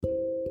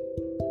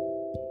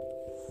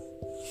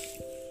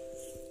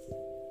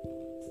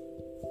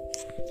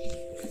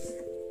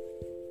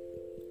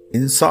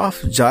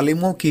इंसाफ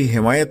जालिमों की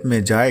हिमायत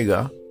में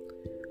जाएगा,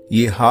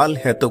 ये हाल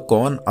है तो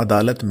कौन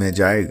अदालत में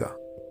जाएगा।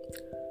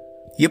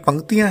 ये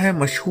पंक्तियां हैं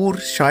मशहूर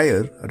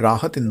शायर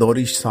राहत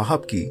इंदौरी साहब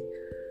की।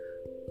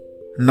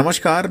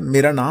 नमस्कार,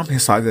 मेरा नाम है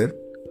सागर।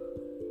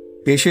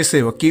 पेशे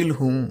से वकील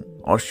हूं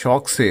और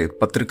शौक से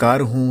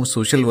पत्रकार हूं,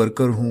 सोशल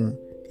वर्कर हूं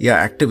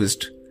या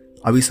एक्टिविस्ट,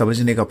 अभी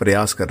समझने का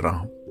प्रयास कर रहा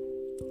हूं।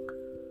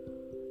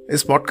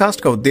 इस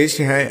पॉडकास्ट का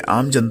उद्देश्य है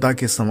आम जनता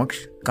के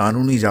समक्ष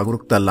कानूनी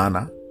जागरूकता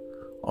लाना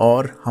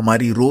और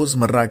हमारी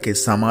रोजमर्रा के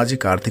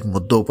सामाजिक आर्थिक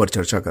मुद्दों पर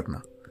चर्चा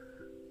करना।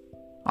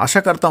 आशा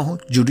करता हूं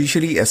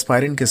जुडिशरी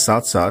एस्पायरेंट के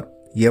साथ साथ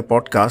यह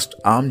पॉडकास्ट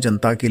आम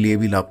जनता के लिए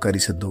भी लाभकारी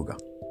सिद्ध होगा।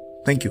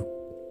 Thank you.